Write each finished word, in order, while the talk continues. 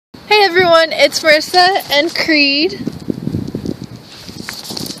everyone, it's Marissa and Creed.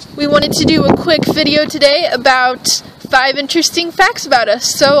 We wanted to do a quick video today about 5 interesting facts about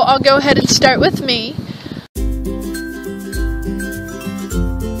us, so I'll go ahead and start with me.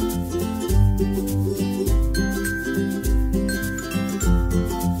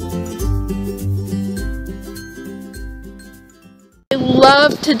 I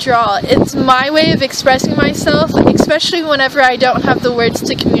love to draw. It's my way of expressing myself, especially whenever I don't have the words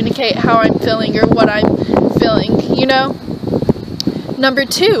to communicate how I'm feeling or what I'm feeling, you know? Number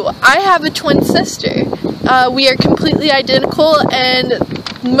 2, I have a twin sister. We are completely identical, and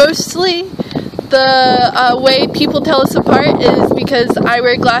mostly the way people tell us apart is because I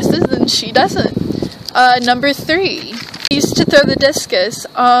wear glasses and she doesn't. Number 3, I used to throw the discus.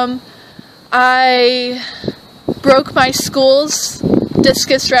 I broke my school's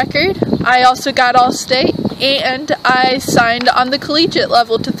discus record. I also got all-state, and I signed on the collegiate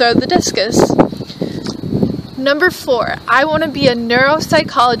level to throw the discus. Number 4, I want to be a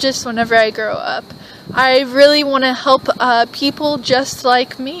neuropsychologist whenever I grow up. I really want to help people just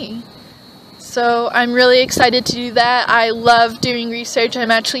like me. So I'm really excited to do that. I love doing research.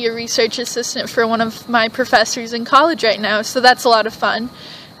 I'm actually a research assistant for one of my professors in college right now, so that's a lot of fun.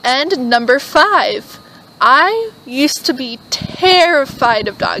 And number 5, I used to be terrified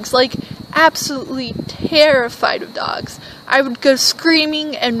of dogs, like absolutely terrified of dogs. I would go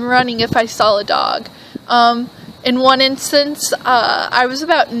screaming and running if I saw a dog. In one instance, I was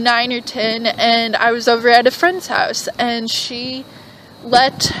about 9 or 10, and I was over at a friend's house, and she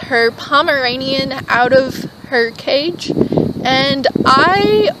let her Pomeranian out of her cage, and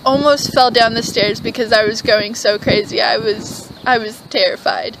I almost fell down the stairs because I was going so crazy. I was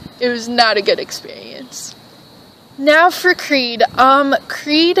terrified. It was not a good experience. Now for Creed.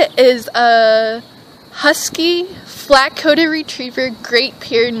 Creed is a husky, flat-coated retriever, Great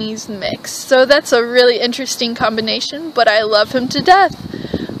Pyrenees mix. So that's a really interesting combination, but I love him to death.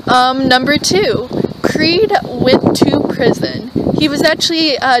 Number 2, Creed went to prison. He was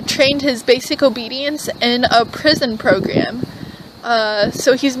actually trained his basic obedience in a prison program.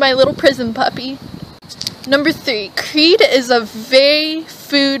 So he's my little prison puppy. Number 3, Creed is a very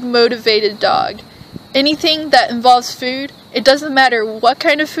food-motivated dog. Anything that involves food, it doesn't matter what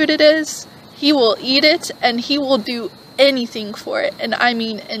kind of food it is, he will eat it, and he will do anything for it, and I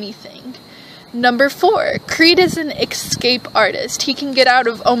mean anything. Number 4, Creed is an escape artist. He can get out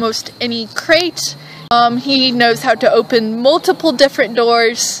of almost any crate. He knows how to open multiple different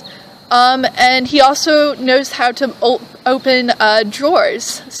doors, and he also knows how to open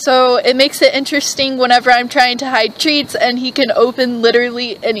drawers. So it makes it interesting whenever I'm trying to hide treats, and he can open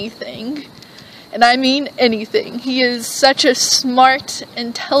literally anything. And I mean anything. He is such a smart,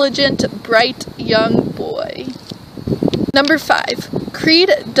 intelligent, bright young boy. Number 5,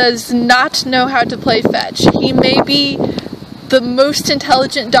 Creed does not know how to play fetch. He may be the most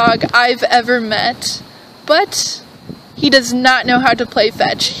intelligent dog I've ever met, but he does not know how to play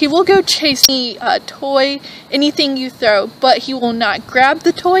fetch. He will go chase any toy, anything you throw, but he will not grab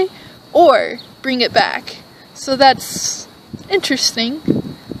the toy or bring it back. So that's interesting.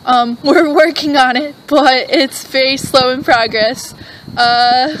 We're working on it, but it's very slow in progress.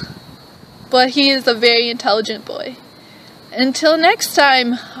 But he is a very intelligent boy. Until next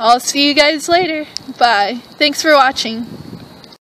time, I'll see you guys later. Bye. Thanks for watching.